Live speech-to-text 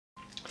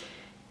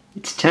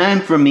It's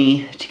time for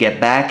me to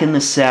get back in the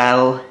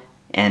saddle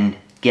and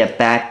get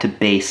back to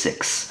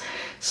basics.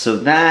 So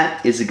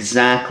that is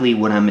exactly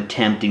what I'm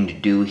attempting to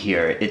do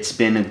here. It's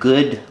been a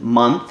good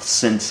month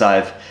since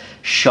I've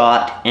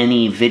shot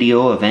any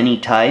video of any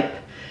type,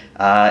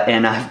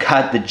 and I've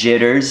got the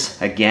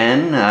jitters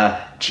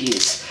again.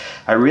 Geez,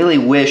 I really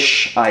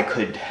wish I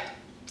could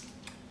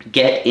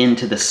get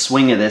into the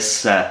swing of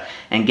this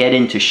and get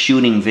into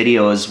shooting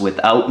videos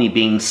without me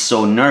being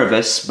so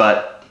nervous,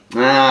 but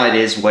it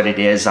is what it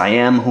is. I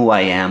am who I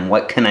am.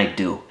 What can I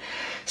do?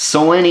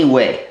 So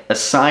anyway,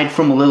 aside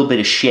from a little bit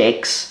of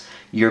shakes,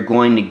 you're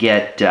going to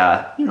get,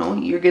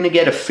 you're going to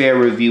get a fair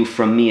review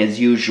from me as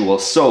usual.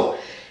 So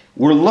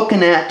we're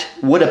looking at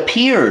what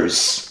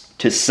appears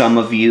to some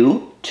of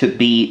you to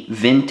be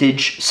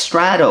vintage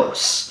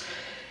Stratos.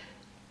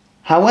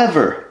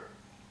 However,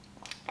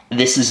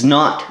 this is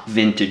not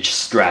vintage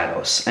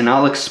Stratos, and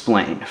I'll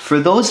explain. For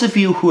those of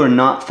you who are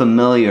not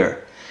familiar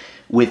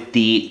with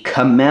the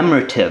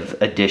Commemorative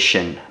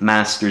edition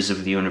Masters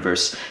of the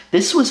Universe,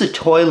 this was a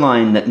toy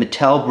line that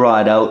Mattel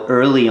brought out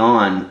early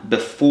on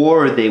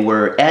before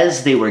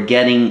as they were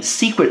getting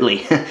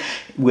secretly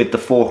with the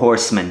Four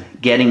Horsemen,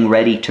 getting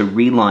ready to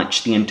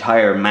relaunch the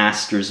entire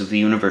Masters of the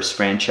Universe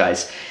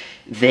franchise.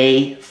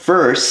 They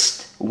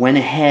first went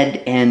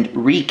ahead and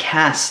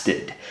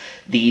recasted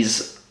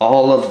these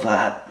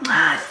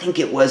I think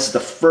it was the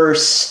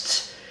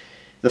first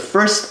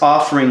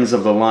offerings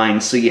of the line.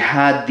 So you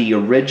had the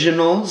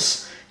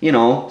originals,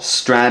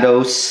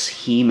 Stratos,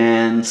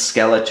 He-Man,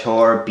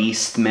 Skeletor,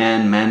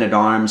 Beastman,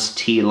 Man-at-Arms,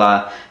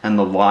 Teela, and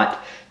the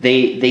lot.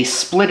 They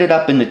split it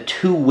up into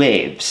two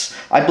waves.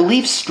 I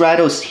believe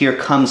Stratos here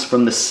comes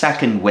from the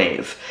second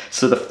wave.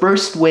 So the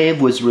first wave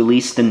was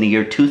released in the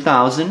year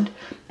 2000,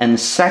 and the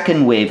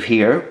second wave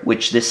here,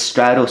 which this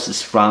Stratos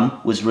is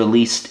from, was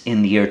released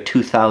in the year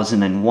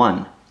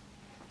 2001.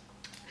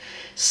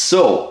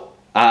 So,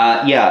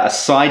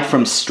 aside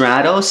from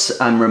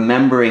Stratos, I'm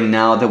remembering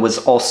now there was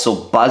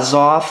also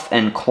Buzz-Off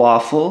and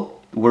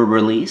Clawful were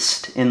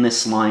released in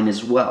this line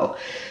as well.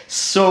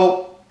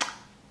 So,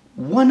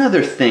 one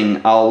other thing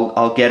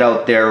I'll get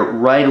out there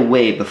right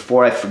away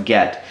before I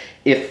forget.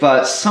 If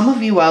some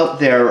of you out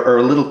there are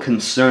a little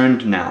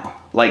concerned now,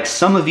 like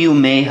some of you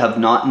may have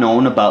not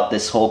known about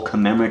this whole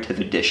Commemorative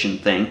edition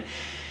thing,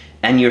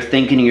 and you're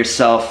thinking to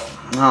yourself,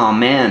 oh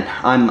man,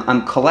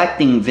 I'm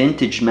collecting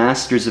vintage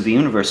Masters of the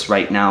Universe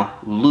right now,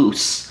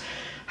 loose.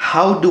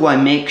 How do I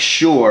make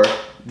sure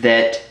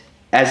that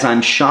as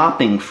I'm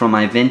shopping for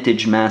my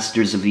vintage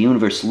Masters of the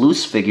Universe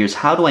loose figures,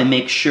 how do I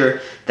make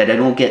sure that I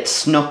don't get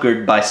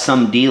snookered by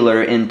some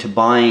dealer into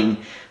buying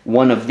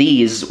one of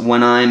these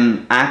when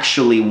I'm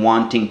actually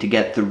wanting to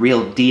get the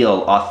real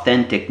deal,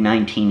 authentic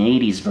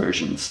 1980s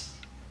versions?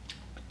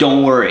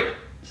 Don't worry.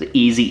 It's an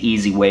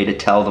easy way to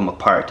tell them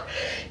apart.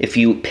 If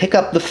you pick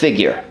up the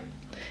figure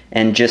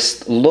and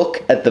just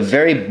look at the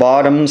very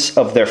bottoms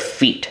of their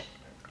feet,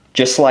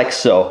 just like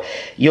so,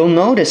 you'll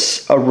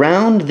notice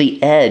around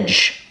the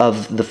edge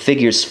of the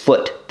figure's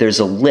foot, there's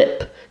a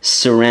lip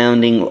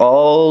surrounding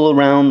all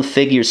around the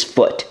figure's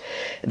foot.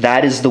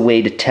 That is the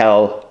way to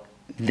tell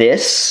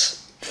this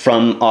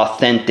from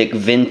authentic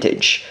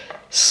vintage.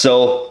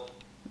 So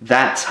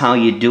that's how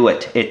you do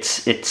it.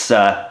 It's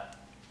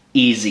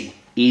easy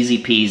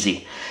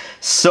peasy.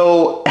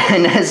 So,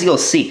 and as you'll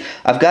see,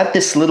 I've got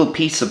this little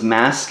piece of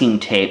masking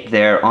tape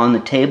there on the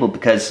table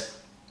because,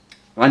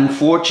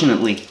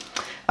 unfortunately,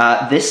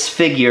 this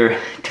figure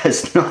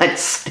does not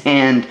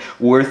stand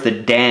worth a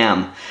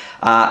damn.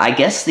 I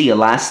guess the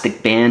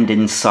elastic band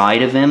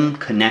inside of him,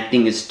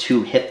 connecting his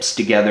two hips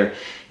together,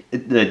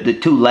 the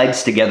two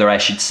legs together, I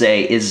should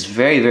say, is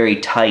very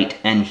tight,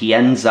 and he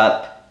ends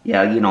up,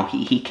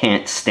 he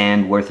can't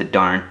stand worth a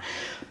darn.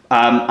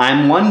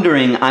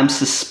 I'm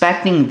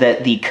suspecting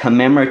that the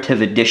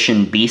Commemorative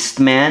Edition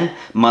Beastman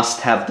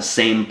must have the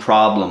same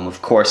problem,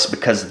 of course,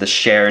 because of the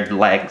shared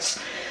legs.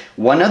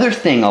 One other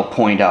thing I'll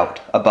point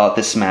out about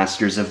this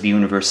Masters of the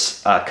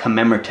Universe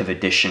Commemorative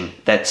Edition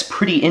that's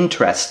pretty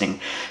interesting.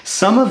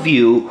 Some of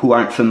you who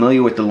aren't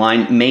familiar with the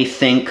line may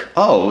think,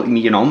 oh,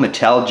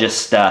 Mattel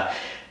just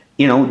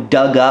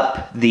dug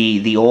up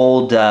the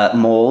old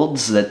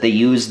molds that they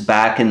used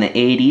back in the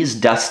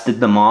 80s, dusted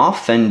them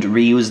off, and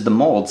reused the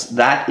molds.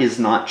 That is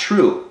not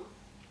true.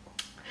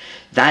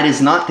 That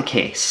is not the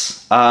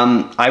case.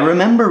 I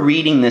remember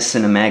reading this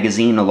in a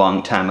magazine a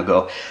long time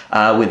ago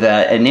with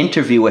an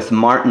interview with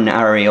Martin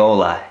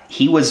Areola.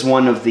 He was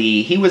one of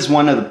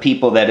the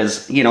people that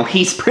is,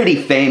 he's pretty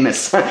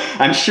famous.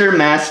 I'm sure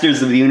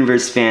Masters of the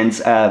Universe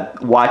fans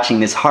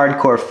watching this,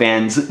 hardcore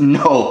fans,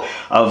 know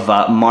of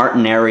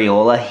Martin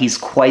Areola. He's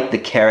quite the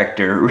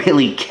character,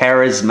 really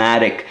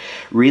charismatic,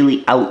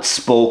 really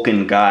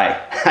outspoken guy.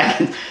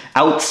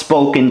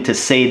 Outspoken to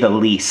say the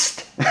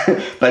least.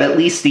 But at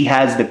least he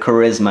has the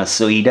charisma,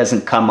 so he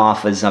doesn't come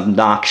off as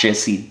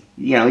obnoxious. He's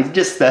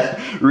just a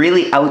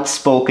really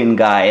outspoken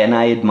guy, and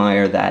I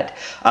admire that.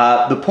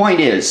 The point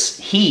is,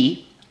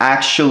 he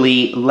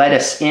actually let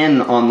us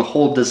in on the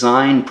whole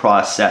design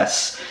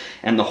process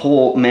and the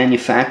whole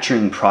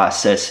manufacturing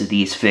process of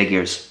these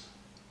figures.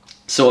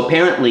 So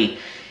apparently,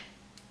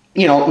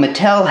 you know,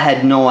 Mattel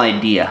had no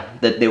idea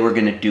that they were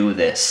going to do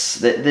this.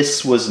 That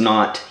this was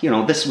not, you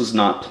know, this was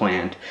not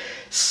planned.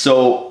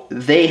 So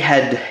they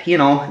had, you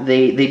know,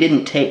 they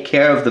didn't take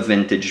care of the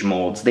vintage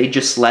molds. They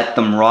just let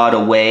them rot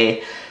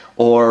away.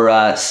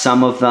 Or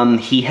some of them,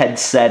 he had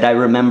said, I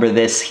remember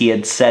this, he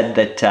had said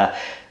that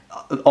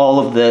all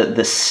of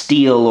the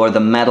steel or the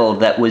metal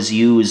that was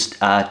used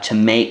to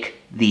make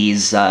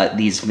these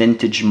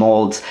vintage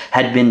molds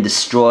had been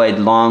destroyed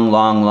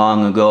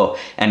long ago,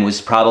 and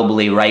was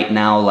probably right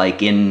now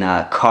like in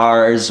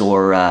cars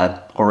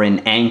or in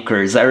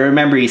anchors. I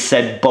remember he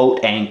said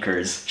boat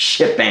anchors,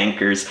 ship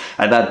anchors.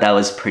 I thought that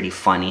was pretty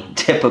funny.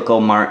 Typical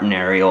Martin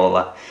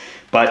Areola.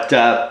 But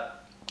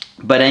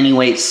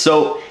anyway,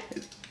 so,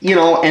 you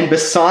know, and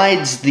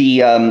besides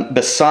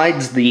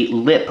the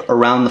lip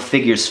around the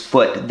figure's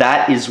foot,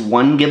 that is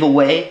one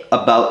giveaway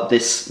about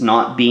this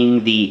not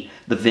being the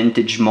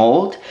vintage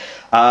mold.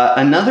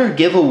 Another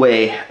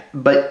giveaway,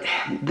 but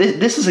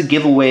this is a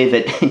giveaway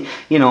that,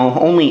 you know,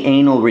 only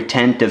anal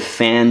retentive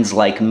fans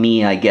like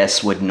me, I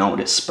guess, would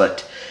notice.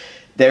 But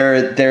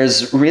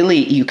there's really,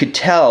 you could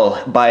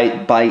tell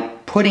by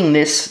putting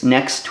this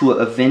next to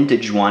a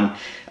vintage one,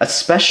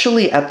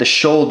 especially at the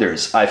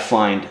shoulders, I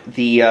find.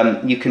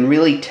 You can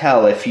really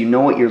tell if you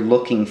know what you're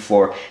looking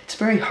for. It's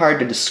very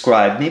hard to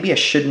describe. Maybe I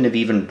shouldn't have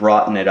even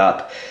brought it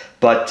up.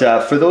 But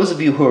for those of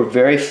you who are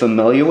very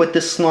familiar with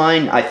this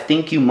line, I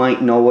think you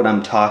might know what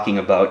I'm talking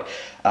about.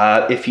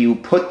 If you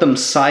put them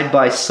side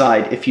by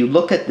side, if you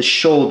look at the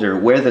shoulder,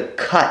 where the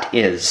cut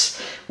is,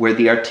 where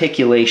the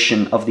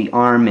articulation of the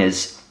arm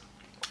is,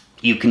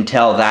 you can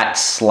tell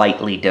that's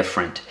slightly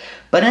different.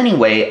 But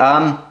anyway,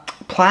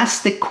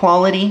 plastic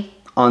quality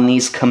on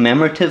these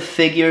commemorative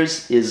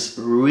figures is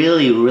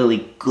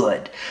really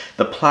good.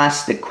 The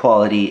plastic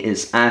quality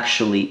is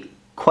actually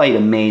quite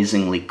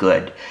amazingly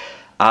good.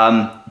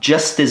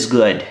 Just as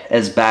good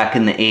as back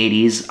in the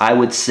 80s. I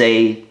would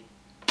say,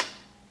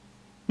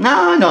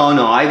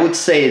 no, I would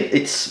say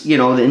it's, you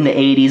know, in the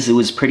 80s it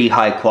was pretty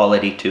high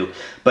quality too.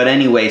 But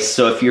anyway,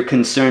 so if you're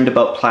concerned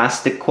about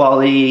plastic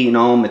quality, you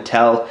know,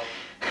 Mattel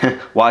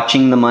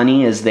watching the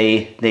money as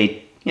they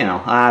you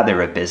know,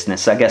 they're a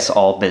business. I guess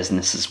all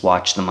businesses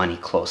watch the money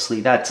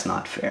closely. That's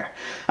not fair.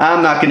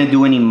 I'm not going to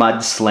do any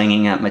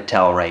mudslinging at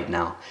Mattel right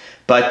now.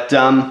 But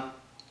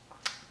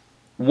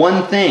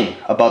one thing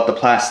about the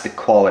plastic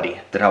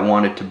quality that I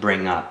wanted to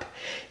bring up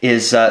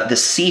is the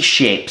C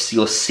shapes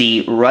you'll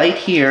see right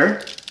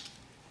here,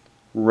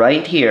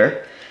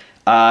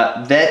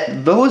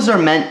 that those are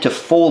meant to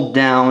fold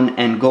down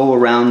and go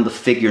around the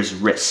figure's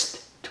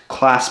wrist, to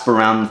clasp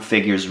around the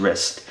figure's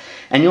wrist.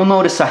 And you'll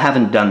notice I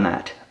haven't done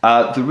that.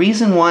 The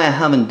reason why I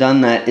haven't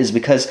done that is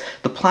because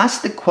the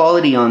plastic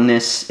quality on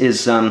this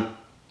is,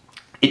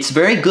 it's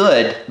very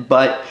good,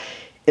 but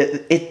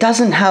it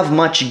doesn't have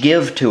much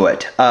give to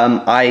it.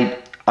 I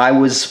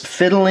was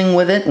fiddling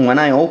with it when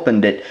I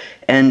opened it,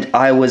 and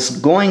I was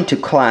going to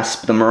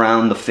clasp them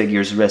around the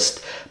figure's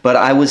wrist, but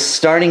I was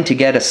starting to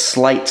get a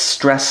slight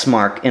stress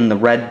mark in the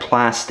red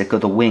plastic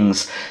of the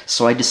wings,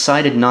 so I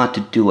decided not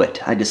to do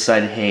it. I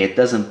decided, hey, it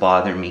doesn't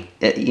bother me.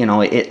 You know,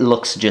 it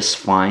looks just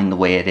fine the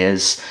way it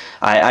is.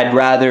 I'd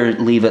rather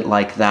leave it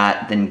like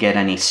that than get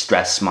any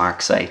stress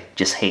marks. I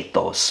just hate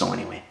those. So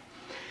anyway,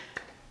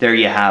 there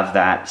you have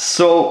that.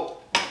 So,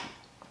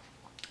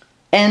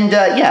 and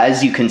yeah,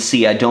 as you can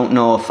see, I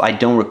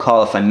don't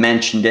recall if I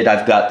mentioned it.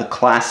 I've got the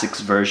Classics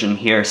version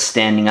here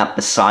standing up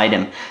beside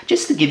him,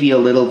 just to give you a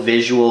little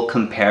visual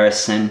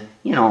comparison,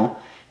 you know,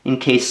 in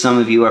case some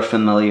of you are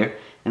familiar.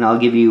 And I'll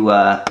give you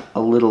a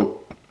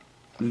little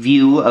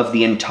view of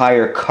the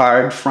entire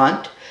card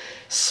front.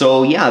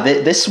 So yeah,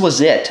 this was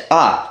it.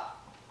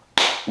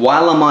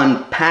 While I'm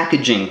on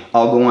packaging,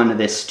 I'll go on to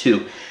this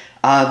too.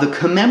 The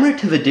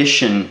commemorative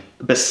edition,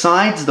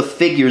 besides the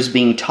figures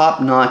being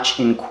top-notch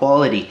in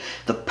quality,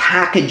 the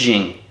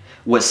packaging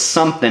was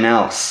something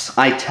else.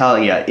 I tell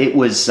you, it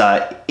was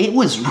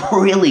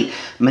really,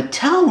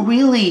 Mattel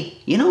really,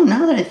 you know,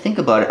 now that I think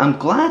about it, I'm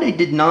glad I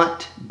did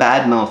not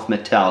badmouth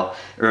Mattel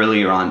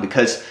earlier on,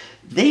 because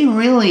they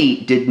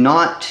really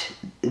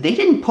they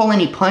didn't pull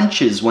any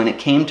punches when it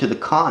came to the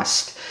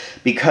cost.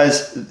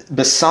 Because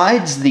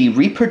besides the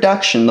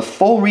reproduction, the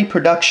full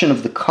reproduction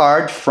of the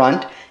card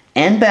front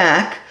and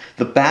back,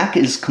 the back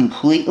is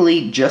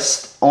completely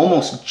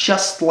almost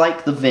just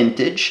like the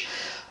vintage,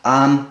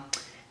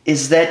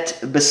 is that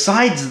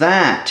besides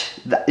that,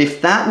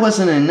 if that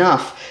wasn't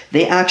enough,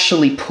 they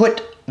actually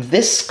put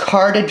this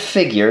carded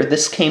figure,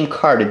 this came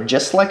carded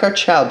just like our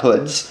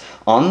childhoods,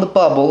 on the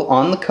bubble,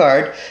 on the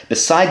card.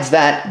 Besides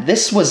that,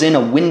 this was in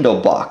a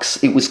window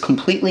box. It was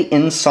completely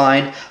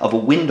inside of a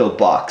window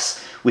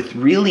box with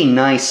really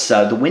nice,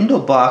 the window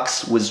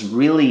box was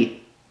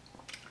really,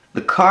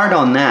 the card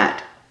on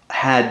that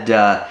had,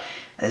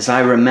 as I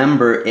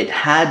remember, it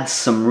had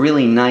some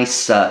really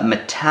nice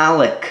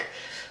metallic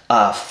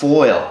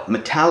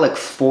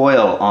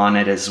foil on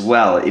it as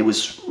well. It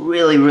was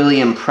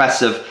really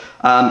impressive.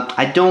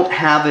 I don't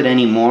have it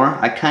anymore.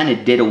 I kind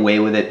of did away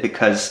with it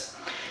because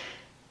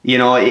You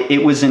know,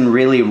 it was in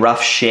really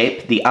rough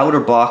shape. The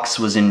outer box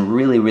was in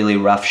really, really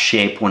rough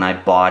shape when I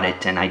bought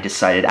it, and I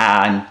decided,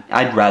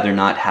 I'd rather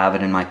not have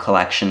it in my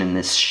collection in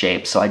this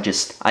shape, so I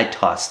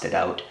tossed it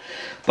out.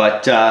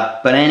 But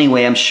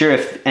anyway, I'm sure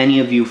if any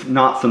of you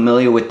not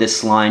familiar with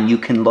this line, you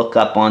can look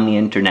up on the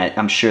internet.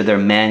 I'm sure there are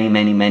many,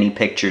 many, many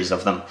pictures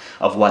of them,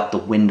 of what the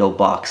window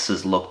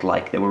boxes looked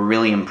like. They were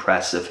really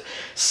impressive.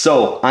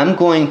 So I'm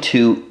going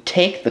to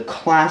take the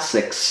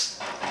Classics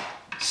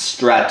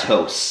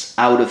Stratos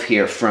out of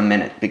here for a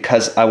minute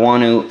because I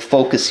want to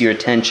focus your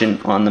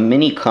attention on the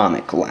mini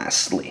comic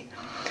lastly.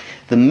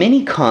 The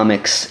mini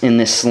comics in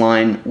this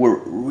line were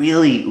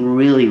really,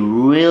 really,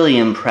 really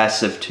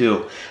impressive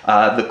too.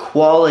 The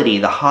quality,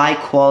 the high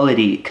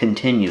quality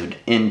continued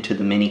into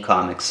the mini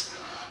comics.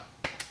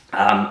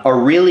 There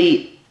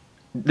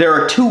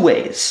are two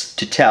ways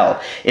to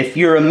tell. If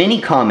you're a mini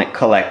comic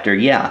collector,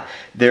 yeah,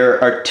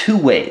 there are two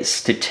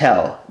ways to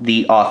tell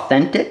the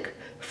authentic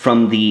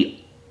from the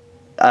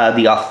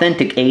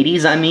authentic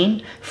 80s, I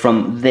mean,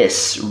 from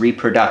this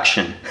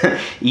reproduction.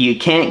 You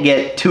can't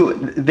get too,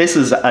 this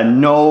is a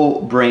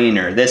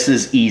no-brainer. This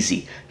is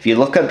easy. If you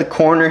look at the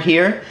corner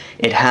here,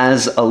 it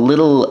has a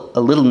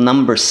little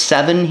number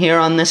 7 here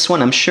on this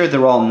one. I'm sure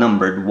they're all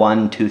numbered,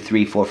 1, 2,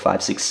 3, 4,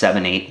 5, 6,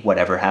 7, 8,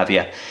 whatever have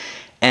you.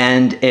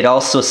 And it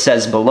also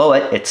says below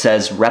it, it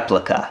says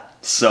Replica.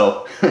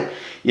 So,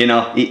 you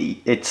know,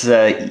 it's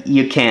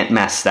you can't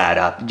mess that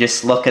up.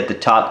 Just look at the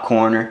top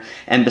corner.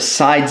 And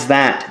besides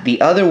that,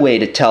 the other way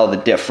to tell the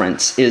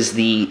difference is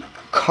the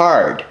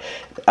card.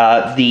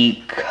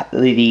 The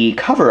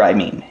cover, I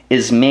mean,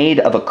 is made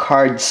of a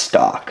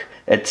cardstock.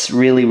 It's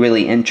really,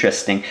 really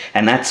interesting.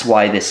 And that's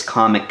why this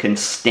comic can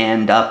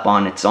stand up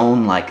on its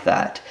own like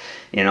that,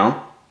 you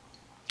know?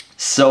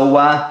 So,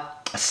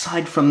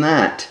 aside from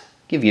that,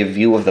 give you a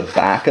view of the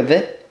back of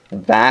it. The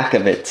back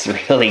of it's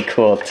really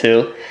cool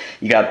too.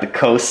 You got the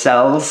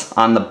co-cells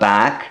on the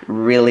back,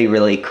 really,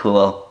 really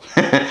cool.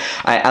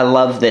 I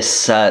love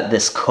this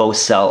this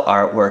co-cell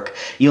artwork.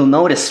 You'll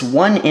notice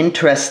one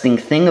interesting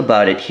thing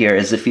about it here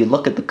is if you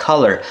look at the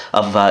color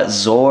of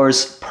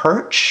Zor's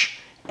perch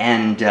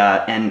and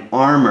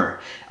armor,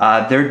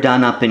 they're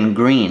done up in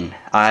green.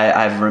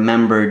 I've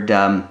remembered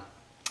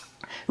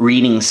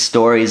reading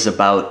stories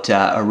about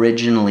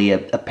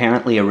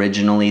apparently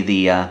originally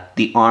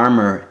the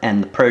armor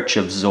and the perch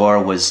of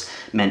Zor was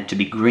meant to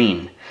be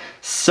green.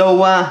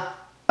 So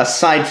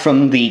aside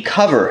from the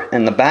cover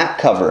and the back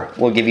cover,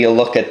 we'll give you a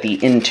look at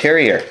the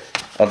interior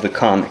of the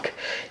comic.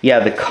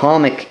 Yeah, the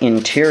comic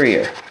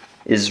interior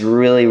is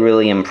really,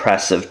 really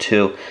impressive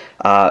too.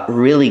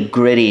 Really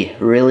gritty,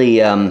 really,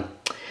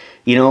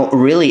 you know,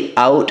 really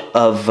out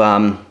of,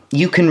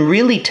 you can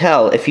really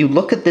tell if you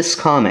look at this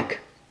comic.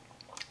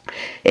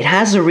 It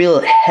has a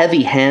real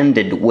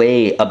heavy-handed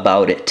way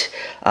about it.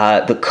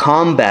 The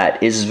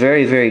combat is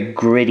very, very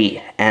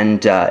gritty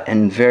and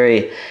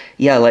very,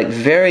 yeah, like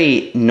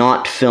very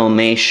not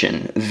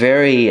filmation.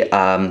 Very,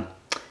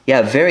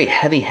 yeah, very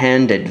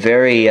heavy-handed,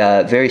 very,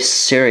 very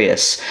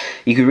serious.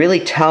 You can really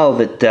tell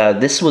that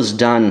this was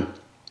done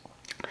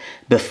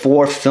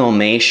before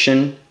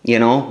filmation, you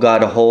know,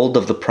 got a hold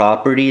of the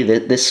property.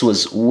 That this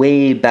was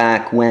way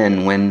back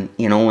when,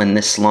 you know, when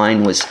this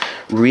line was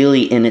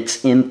really in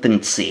its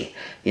infancy.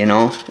 You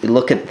know,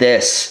 look at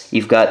this.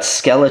 You've got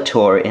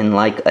Skeletor in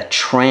like a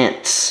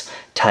trance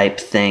type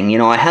thing. You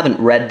know, I haven't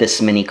read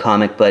this mini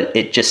comic, but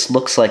it just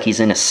looks like he's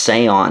in a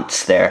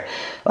seance there.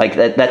 Like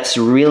that's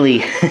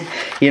really,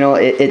 you know,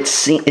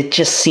 it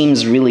just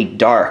seems really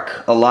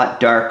dark, a lot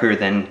darker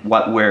than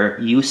what we're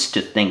used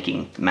to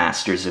thinking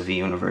Masters of the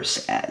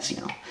Universe as,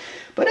 you know.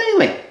 But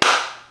anyway,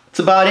 that's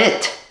about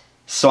it.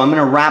 So I'm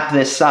gonna wrap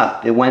this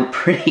up. It went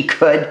pretty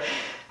good,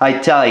 I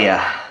tell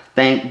ya.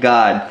 Thank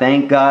God.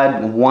 Thank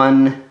God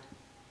one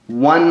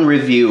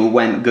review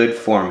went good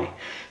for me.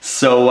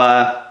 So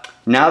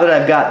now that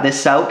I've got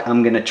this out,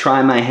 I'm going to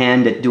try my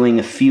hand at doing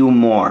a few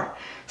more.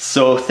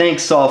 So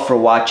thanks all for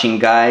watching,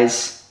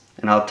 guys.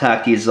 And I'll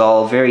talk to you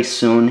all very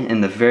soon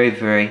in the very,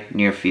 very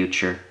near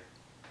future.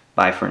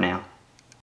 Bye for now.